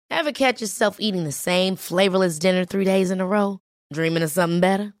Ever catch yourself eating the same flavorless dinner 3 days in a row? Dreaming of something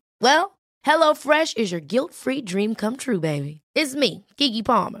better? Well, HelloFresh is your guilt-free dream come true, baby. It's me, Keke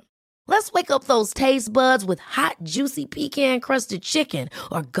Palmer. Let's wake up those taste buds with hot, juicy pecan-crusted chicken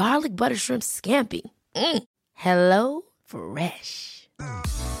or garlic butter shrimp scampi. Hello Fresh.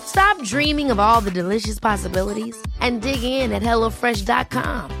 Stop dreaming of all the delicious possibilities and dig in at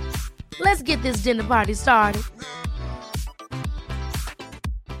HelloFresh.com. Let's get this dinner party started.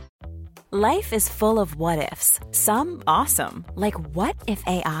 Life is full of what-ifs. Some awesome, like what if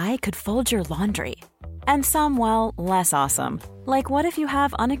AI could fold your laundry? And some, well, less awesome, like what if you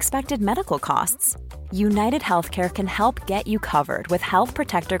have unexpected medical costs? United Healthcare can help get you covered with Health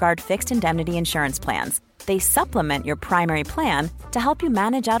Protector Guard fixed indemnity insurance plans. They supplement your primary plan to help you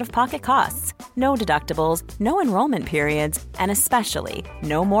manage out-of-pocket costs. No deductibles, no enrollment periods, and especially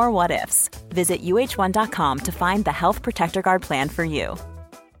no more what-ifs. Visit uh1.com to find the Health Protector Guard plan for you.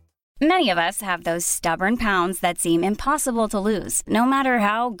 Many of us have those stubborn pounds that seem impossible to lose, no matter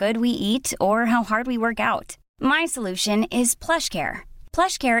how good we eat or how hard we work out. My solution is PlushCare.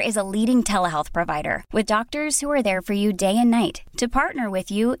 PlushCare is a leading telehealth provider with doctors who are there for you day and night to partner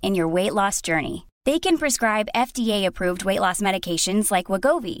with you in your weight loss journey. They can prescribe FDA-approved weight loss medications like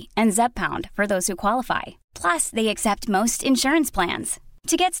Wegovy and Zepbound for those who qualify. Plus, they accept most insurance plans.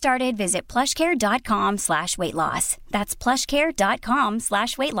 To get started, visit plushcare.com/weightloss. That's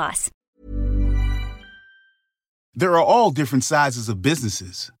plushcare.com/weightloss. There are all different sizes of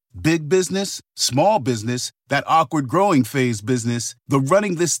businesses. Big business, small business, that awkward growing phase business, the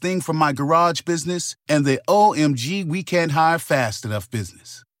running this thing from my garage business, and the OMG we can't hire fast enough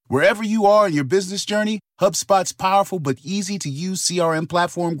business. Wherever you are in your business journey, HubSpot's powerful but easy-to-use CRM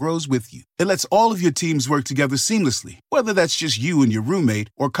platform grows with you. It lets all of your teams work together seamlessly, whether that's just you and your roommate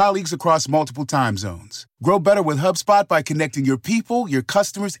or colleagues across multiple time zones. Grow better with HubSpot by connecting your people, your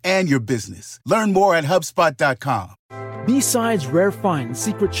customers, and your business. Learn more at HubSpot.com. B-sides, rare finds,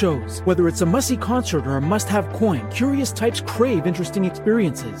 secret shows. Whether it's a must-see concert or a must-have coin, curious types crave interesting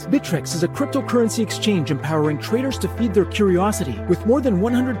experiences. Bittrex is a cryptocurrency exchange empowering traders to feed their curiosity. With more than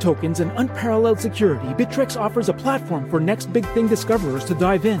 100 tokens and unparalleled security, Bittrex offers a platform for next big thing discoverers to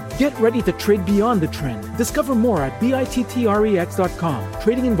dive in. Get ready to trade beyond the trend. Discover more at bittrex.com.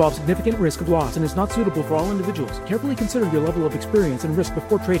 Trading involves significant risk of loss and is not suitable for all individuals. Carefully consider your level of experience and risk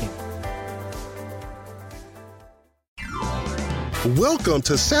before trading. Welcome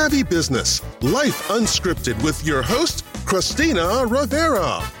to Savvy Business, Life Unscripted with your host, Christina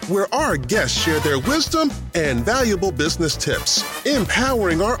Rivera, where our guests share their wisdom and valuable business tips,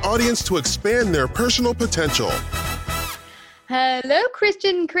 empowering our audience to expand their personal potential. Hello,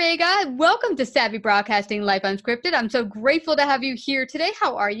 Christian Karega. Welcome to Savvy Broadcasting, Life Unscripted. I'm so grateful to have you here today.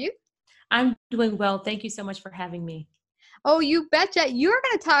 How are you? I'm doing well. Thank you so much for having me. Oh, you betcha. You're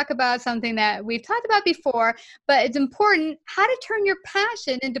going to talk about something that we've talked about before, but it's important, how to turn your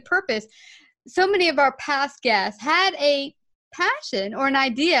passion into purpose. So many of our past guests had a passion or an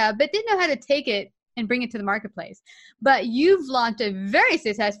idea, but didn't know how to take it and bring it to the marketplace. But you've launched a very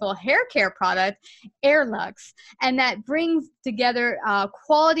successful hair care product, Airlux, and that brings together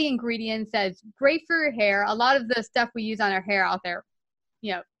quality ingredients that's great for your hair. A lot of the stuff we use on our hair out there,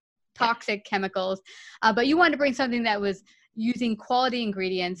 toxic chemicals, but you wanted to bring something that was using quality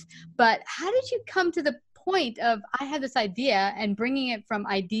ingredients. But how did you come to the point of, I had this idea, and bringing it from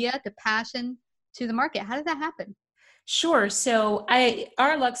idea to passion to the market? How did that happen? Sure. So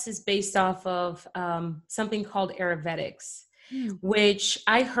our Lux is based off of something called Ayurvedics, which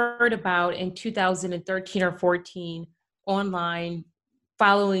I heard about in 2013 or 14 online,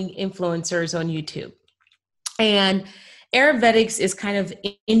 following influencers on YouTube. And Ayurvedics is kind of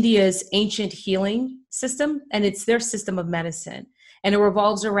India's ancient healing system, and it's their system of medicine. And it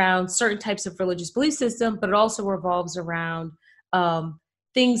revolves around certain types of religious belief system, but it also revolves around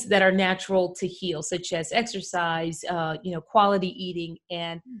things that are natural to heal, such as exercise, quality eating,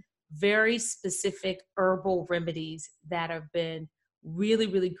 and very specific herbal remedies that have been really,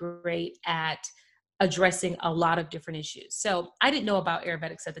 really great at addressing a lot of different issues. So I didn't know about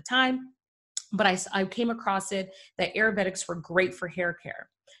Ayurvedics at the time, but I came across it that Ayurvedics were great for hair care.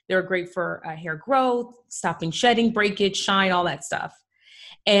 They were great for hair growth, stopping shedding, breakage, shine, all that stuff.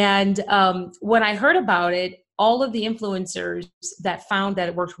 And when I heard about it, all of the influencers that found that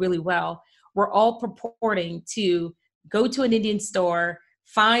it worked really well were all purporting to go to an Indian store,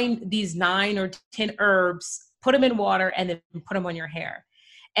 find these 9 or 10 herbs, put them in water, and then put them on your hair.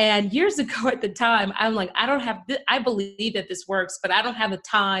 And years ago at the time, I'm like, I believe that this works, but I don't have the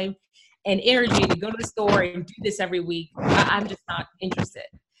time and energy to go to the store and do this every week. I'm just not interested.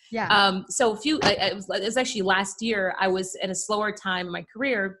 So it was actually last year, I was in a slower time in my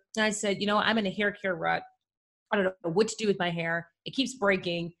career. And I said, I'm in a hair care rut. I don't know what to do with my hair. It keeps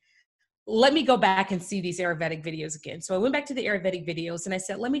breaking. Let me go back and see these Ayurvedic videos again. So I went back to the Ayurvedic videos and I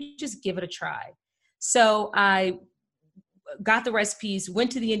said, let me just give it a try. So I got the recipes,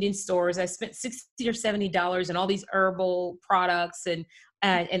 went to the Indian stores. I spent $60 or $70 on all these herbal products and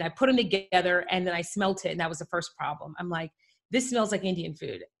I put them together and then I smelt it. And that was the first problem. I'm like, this smells like Indian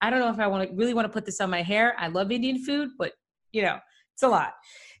food. I don't know if I really want to put this on my hair. I love Indian food, but it's a lot.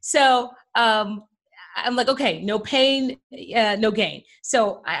 So, I'm like, okay, no pain, no gain.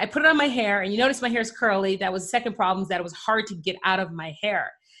 So I put it on my hair and you notice my hair is curly. That was the second problem, is that it was hard to get out of my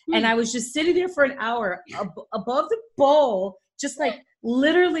hair. And I was just sitting there for an hour above the bowl, just like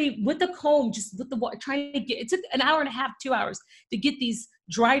literally with the comb, just with the water, trying to it took an hour and a half, 2 hours to get these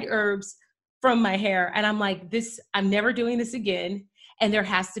dried herbs from my hair. And I'm like, I'm never doing this again. And there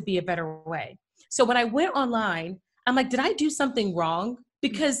has to be a better way. So when I went online, I'm like, did I do something wrong?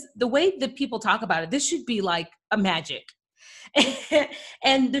 Because the way that people talk about it, this should be like a magic.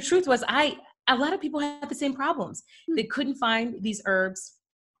 And the truth was, a lot of people had the same problems. They couldn't find these herbs.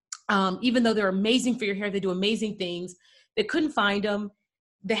 Even though they're amazing for your hair, they do amazing things. They couldn't find them.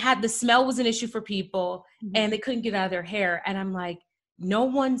 The smell was an issue for people and they couldn't get out of their hair. And I'm like, no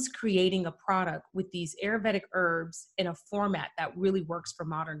one's creating a product with these Ayurvedic herbs in a format that really works for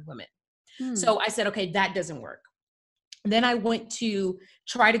modern women. So I said, okay, that doesn't work. And then I went to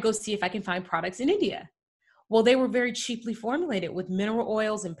try to go see if I can find products in India. Well, they were very cheaply formulated with mineral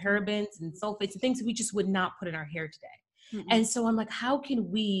oils and parabens and sulfates and things that we just would not put in our hair today. And so I'm like, how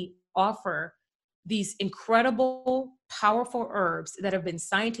can we offer these incredible, powerful herbs that have been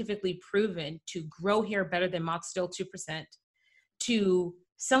scientifically proven to grow hair better than Moxidil 2%, to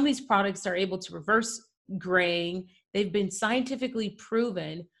some of these products are able to reverse graying. They've been scientifically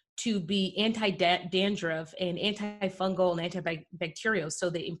proven to be anti-dandruff and antifungal and antibacterial. So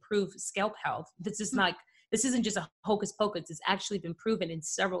they improve scalp health. This isn't just a hocus pocus. It's actually been proven in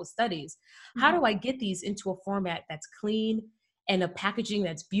several studies. How do I get these into a format that's clean and a packaging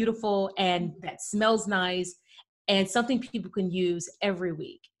that's beautiful and that smells nice and something people can use every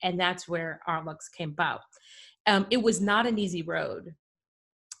week? And that's where our Lux came about. It was not an easy road.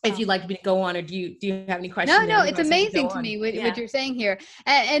 If you'd like me to go on, or do you have any questions? No, it's amazing to me what you're saying here.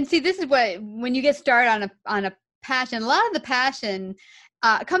 And see, this is when you get started on a passion, a lot of the passion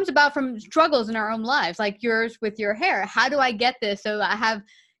comes about from struggles in our own lives, like yours with your hair. How do I get this so I have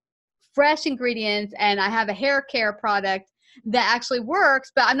fresh ingredients and I have a hair care product that actually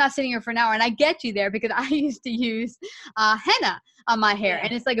works, but I'm not sitting here for an hour? And I get you there because I used to use henna on my hair,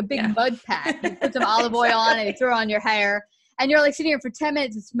 and it's like a big mud pack. You put some olive oil on it, you throw it on your hair, and you're like sitting here for 10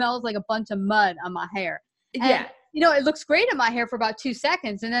 minutes. It smells like a bunch of mud on my hair. And, it looks great on my hair for about 2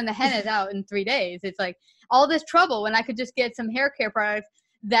 seconds, and then the henna is out in 3 days. It's like all this trouble when I could just get some hair care products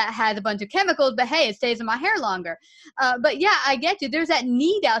that had a bunch of chemicals, but hey, it stays in my hair longer. But yeah, I get you. There's that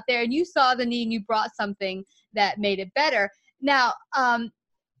need out there, and you saw the need and you brought something that made it better. Now,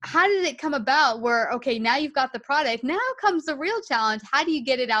 how did it come about where, okay, now you've got the product, now comes the real challenge. How do you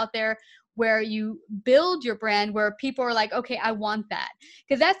get it out there where you build your brand, where people are like, okay, I want that?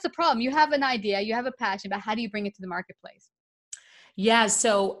 Because that's the problem. You have an idea, you have a passion, but how do you bring it to the marketplace? Yeah,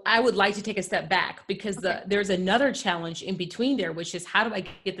 so I would like to take a step back because there's another challenge in between there, which is, how do I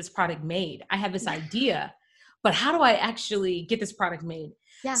get this product made? I have this idea, but how do I actually get this product made?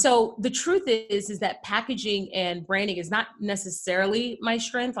 Yeah. So the truth is that packaging and branding is not necessarily my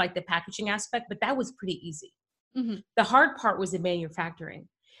strength, like the packaging aspect, but that was pretty easy. The hard part was the manufacturing,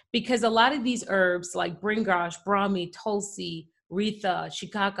 because a lot of these herbs like Bringosh, Brahmi, Tulsi, Retha,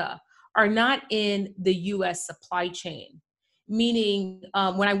 Shikaka are not in the US supply chain. Meaning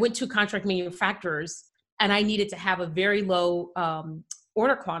when I went to contract manufacturers and I needed to have a very low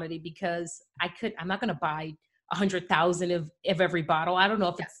order quantity, because I'm not going to buy 100,000 of every bottle. I don't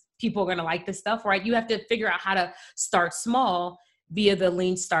know if people are going to like this stuff, right? You have to figure out how to start small via the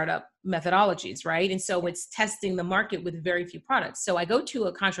lean startup methodologies, right? And so it's testing the market with very few products. So I go to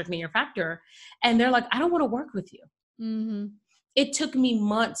a contract manufacturer and they're like, I don't want to work with you. It took me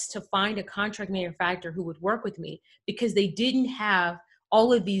months to find a contract manufacturer who would work with me, because they didn't have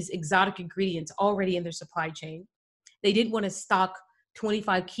all of these exotic ingredients already in their supply chain. They didn't want to stock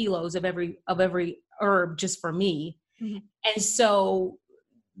 25 kilos of every herb just for me. And so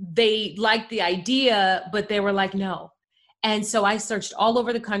they liked the idea, but they were like, no. And so I searched all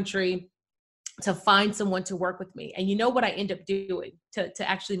over the country, to find someone to work with me. And you know what I end up doing to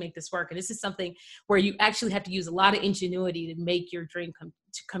actually make this work? And this is something where you actually have to use a lot of ingenuity to make your dream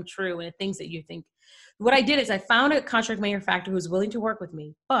come true, and the things that you think. What I did is I found a contract manufacturer who's willing to work with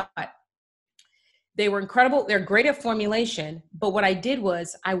me, but they were incredible. They're great at formulation. But what I did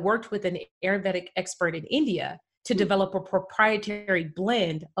was I worked with an Ayurvedic expert in India to develop a proprietary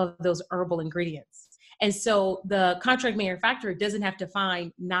blend of those herbal ingredients. And so the contract manufacturer doesn't have to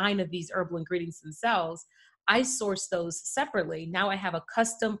find 9 of these herbal ingredients themselves. I source those separately. Now I have a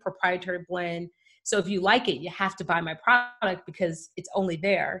custom proprietary blend. So if you like it, you have to buy my product because it's only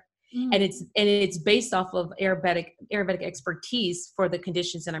there. And it's based off of Ayurvedic expertise for the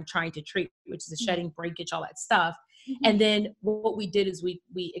conditions that I'm trying to treat, which is the shedding, breakage, all that stuff. And then what we did is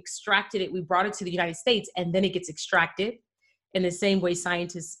we extracted it, we brought it to the United States, and then it gets extracted in the same way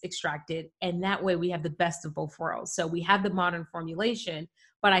scientists extract it. And that way we have the best of both worlds. So we have the modern formulation,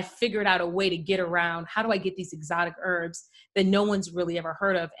 but I figured out a way to get around, how do I get these exotic herbs that no one's really ever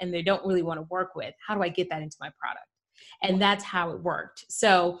heard of and they don't really want to work with? How do I get that into my product? And that's how it worked.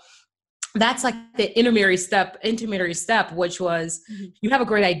 So that's like the intermediary step, which was you have a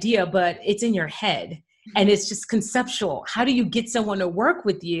great idea, but it's in your head. And it's just conceptual. How do you get someone to work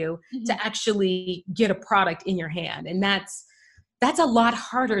with you to actually get a product in your hand? And that's a lot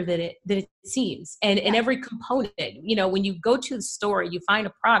harder than it seems. And every component, when you go to the store, you find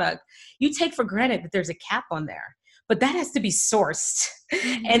a product, you take for granted that there's a cap on there, but that has to be sourced,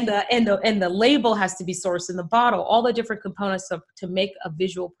 and the label has to be sourced in the bottle. All the different components to make a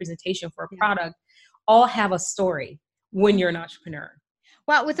visual presentation for a product all have a story when you're an entrepreneur.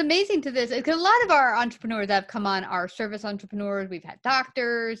 Wow, what's amazing to this, because a lot of our entrepreneurs that have come on are service entrepreneurs. We've had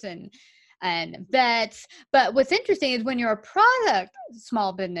doctors and vets. But what's interesting is when you're a product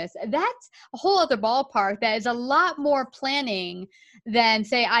small business, that's a whole other ballpark. That is a lot more planning than,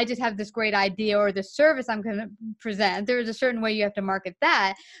 say, I just have this great idea or the service I'm going to present. There is a certain way you have to market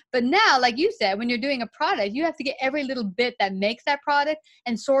that. But now, like you said, when you're doing a product, you have to get every little bit that makes that product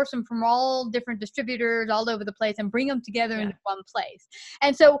and source them from all different distributors all over the place and bring them together into one place.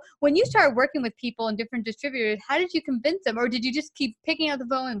 And so when you started working with people and different distributors, how did you convince them? Or did you just keep picking up the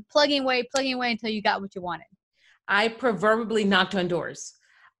phone and plugging away until you got what you wanted? I proverbially knocked on doors.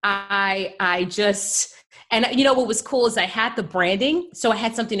 I just, and what was cool is I had the branding. So I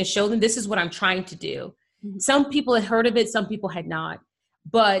had something to show them. This is what I'm trying to do. Some people had heard of it. Some people had not.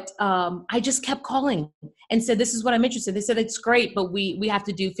 But I just kept calling and said, this is what I'm interested in. They said, it's great, but we have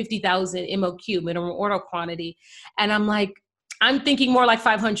to do 50,000 MOQ, minimum order quantity. And I'm like, I'm thinking more like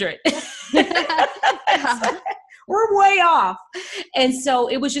 500. We're way off. And so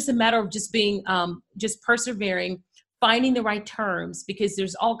it was just a matter of just being, just persevering, finding the right terms, because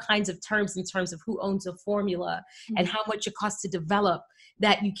there's all kinds of terms in terms of who owns a formula and how much it costs to develop,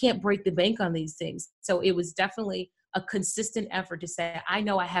 that you can't break the bank on these things. So it was definitely a consistent effort to say, I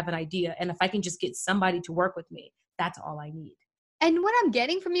know I have an idea, and if I can just get somebody to work with me, that's all I need. And what I'm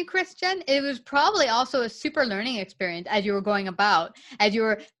getting from you, Christian, it was probably also a super learning experience as you were going about,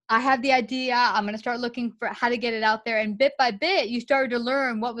 I have the idea, I'm going to start looking for how to get it out there. And bit by bit, you started to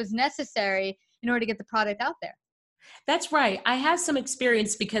learn what was necessary in order to get the product out there. That's right. I have some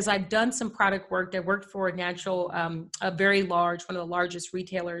experience because I've done some product work. I worked for a very large, one of the largest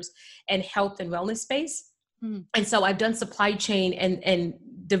retailers in health and wellness space. And so I've done supply chain and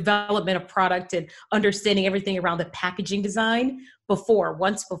development of product and understanding everything around the packaging design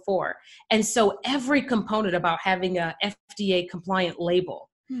once before. And so every component about having a FDA compliant label,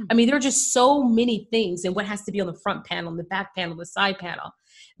 I mean, there are just so many things, and what has to be on the front panel, the back panel, the side panel,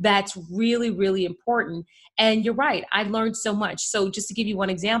 that's really, really important. And you're right. I've learned so much. So just to give you one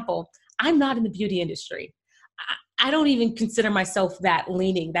example, I'm not in the beauty industry. I don't even consider myself that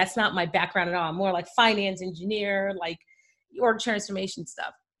leaning. That's not my background at all. I'm more like finance engineer, like org transformation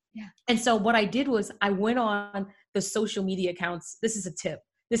stuff. Yeah. And so what I did was I went on the social media accounts. This is a tip.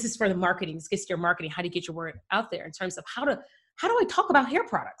 This is for the marketing. This gets to your marketing. How do you get your word out there in terms of how do I talk about hair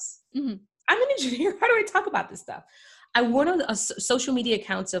products? I'm an engineer. How do I talk about this stuff? I went on social media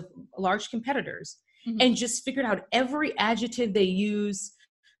accounts of large competitors and just figured out every adjective they use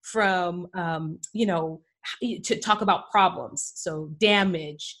from, to talk about problems. So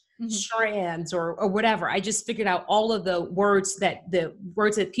damage, strands, or whatever. I just figured out all of the words that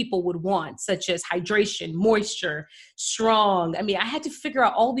people would want, such as hydration, moisture, strong. I mean, I had to figure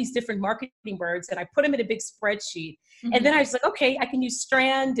out all these different marketing words, and I put them in a big spreadsheet. And then I was like, okay, I can use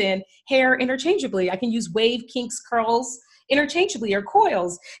strand and hair interchangeably. I can use wave, kinks, curls interchangeably, or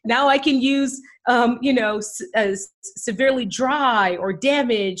coils. Now I can use, severely dry or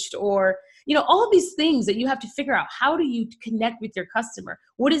damaged, or all of these things that you have to figure out. How do you connect with your customer?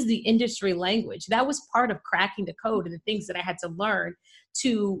 What is the industry language? That was part of cracking the code and the things that I had to learn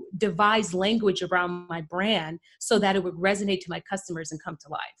to devise language around my brand so that it would resonate to my customers and come to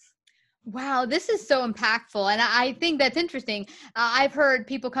life. Wow, this is so impactful. And I think that's interesting. I've heard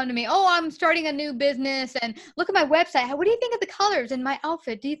people come to me, oh, I'm starting a new business and look at my website. What do you think of the colors in my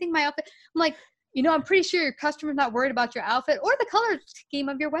outfit? Do you think my outfit? I'm like, I'm pretty sure your customer's not worried about your outfit or the color scheme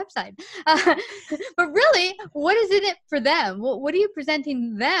of your website. But really, what is in it for them? What are you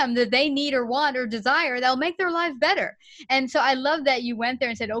presenting them that they need or want or desire that'll make their lives better? And so I love that you went there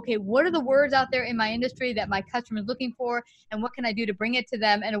and said, okay, what are the words out there in my industry that my customer is looking for? And what can I do to bring it to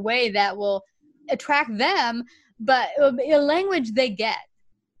them in a way that will attract them, but a language they get?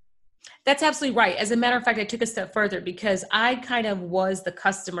 That's absolutely right. As a matter of fact, I took a step further because I kind of was the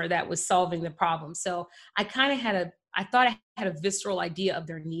customer that was solving the problem. So I kind of I thought I had a visceral idea of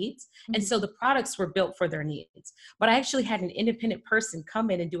their needs. Mm-hmm. And so the products were built for their needs. But I actually had an independent person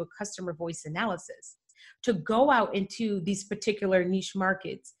come in and do a customer voice analysis to go out into these particular niche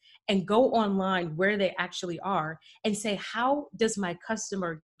markets and go online where they actually are and say, how does my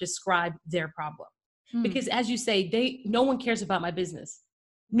customer describe their problem? Mm-hmm. Because as you say, no one cares about my business.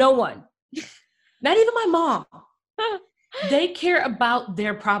 No one, not even my mom. They care about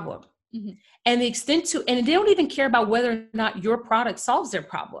their problem. Mm-hmm. And the extent to, and they don't even care about whether or not your product solves their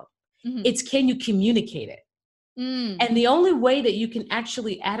problem. Mm-hmm. It's, can you communicate it? Mm. And the only way that you can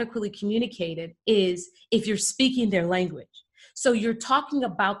actually adequately communicate it is if you're speaking their language. So you're talking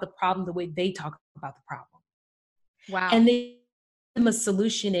about the problem the way they talk about the problem. Wow. And they give them a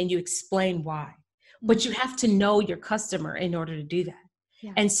solution and you explain why. Mm-hmm. But you have to know your customer in order to do that.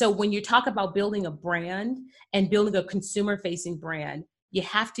 Yeah. And so when you talk about building a brand and building a consumer-facing brand, you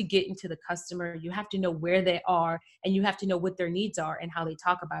have to get into the customer. You have to know where they are, and you have to know what their needs are and how they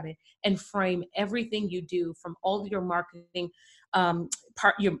talk about it, and frame everything you do from all of your marketing,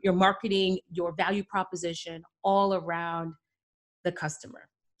 your marketing, your value proposition, all around the customer.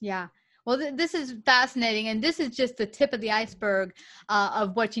 Yeah. Well, this is fascinating. And this is just the tip of the iceberg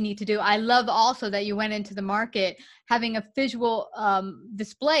of what you need to do. I love also that you went into the market having a visual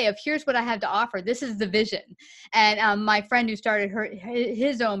display of here's what I have to offer. This is the vision. And my friend who started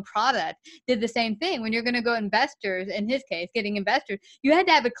his own product did the same thing. When you're going to go investors, in his case, getting investors, you had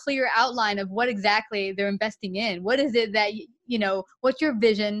to have a clear outline of what exactly they're investing in. What is it that, what's your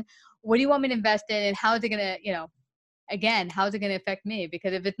vision? What do you want me to invest in? And how is it going to, again, how is it going to affect me?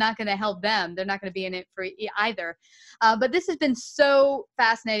 Because if it's not going to help them, they're not going to be in it for either. But this has been so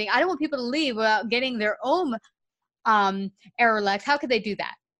fascinating. I don't want people to leave without getting their own Aerolux. How could they do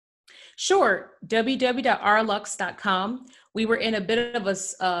that? Sure. www.aerolux.com. We were in a bit of a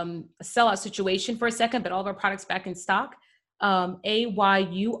sellout situation for a second, but all of our products back in stock.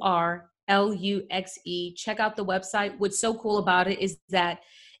 AYURLUXE. Check out the website. What's so cool about it is that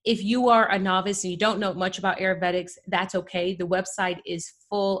if you are a novice and you don't know much about Ayurvedics, that's okay. The website is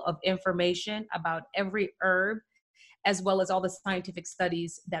full of information about every herb, as well as all the scientific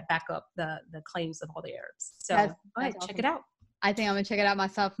studies that back up the claims of all the herbs. So go ahead, awesome. Check it out. I think I'm going to check it out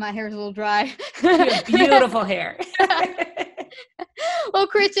myself. My hair is a little dry. You have beautiful hair. Well,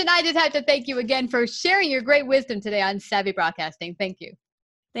 Christian, I just have to thank you again for sharing your great wisdom today on Savvy Broadcasting. Thank you.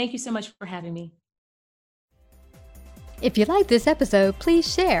 Thank you so much for having me. If you like this episode,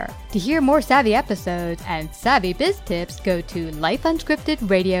 please share. To hear more Savvy episodes and Savvy Biz tips, go to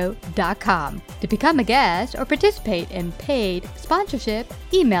lifeunscriptedradio.com. To become a guest or participate in paid sponsorship,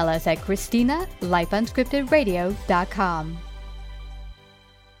 email us at christina@lifeunscriptedradio.com.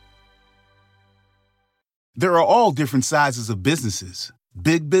 There are all different sizes of businesses.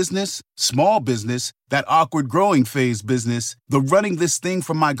 Big business, small business, that awkward growing phase business, the running this thing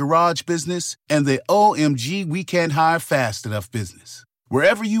from my garage business, and the OMG we can't hire fast enough business.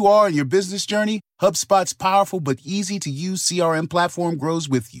 Wherever you are in your business journey, HubSpot's powerful but easy-to-use CRM platform grows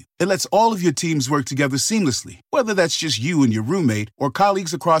with you. It lets all of your teams work together seamlessly, whether that's just you and your roommate or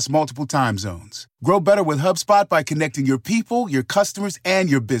colleagues across multiple time zones. Grow better with HubSpot by connecting your people, your customers, and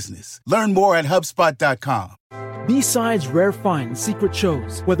your business. Learn more at HubSpot.com. B-sides, rare finds, secret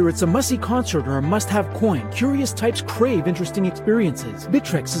shows. Whether it's a must-see concert or a must-have coin, curious types crave interesting experiences.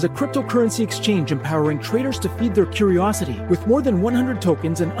 Bittrex is a cryptocurrency exchange empowering traders to feed their curiosity. With more than 100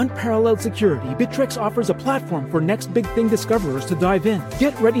 tokens and unparalleled security, Bittrex offers a platform for next big thing discoverers to dive in.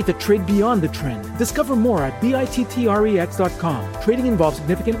 Get ready to trade beyond the trend. Discover more at bittrex.com. Trading involves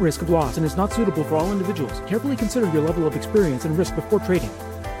significant risk of loss and is not suitable for all individuals. Carefully consider your level of experience and risk before trading.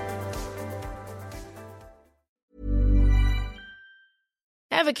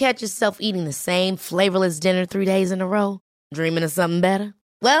 Ever catch yourself eating the same flavorless dinner 3 days in a row? Dreaming of something better?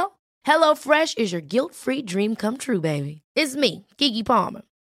 Well, HelloFresh is your guilt-free dream come true, baby. It's me, Keke Palmer.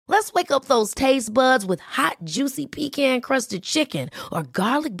 Let's wake up those taste buds with hot, juicy pecan-crusted chicken or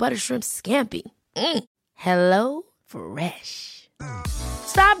garlic butter shrimp scampi. Hello Fresh.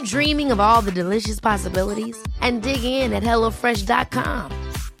 Stop dreaming of all the delicious possibilities and dig in at HelloFresh.com.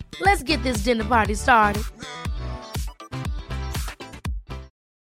 Let's get this dinner party started.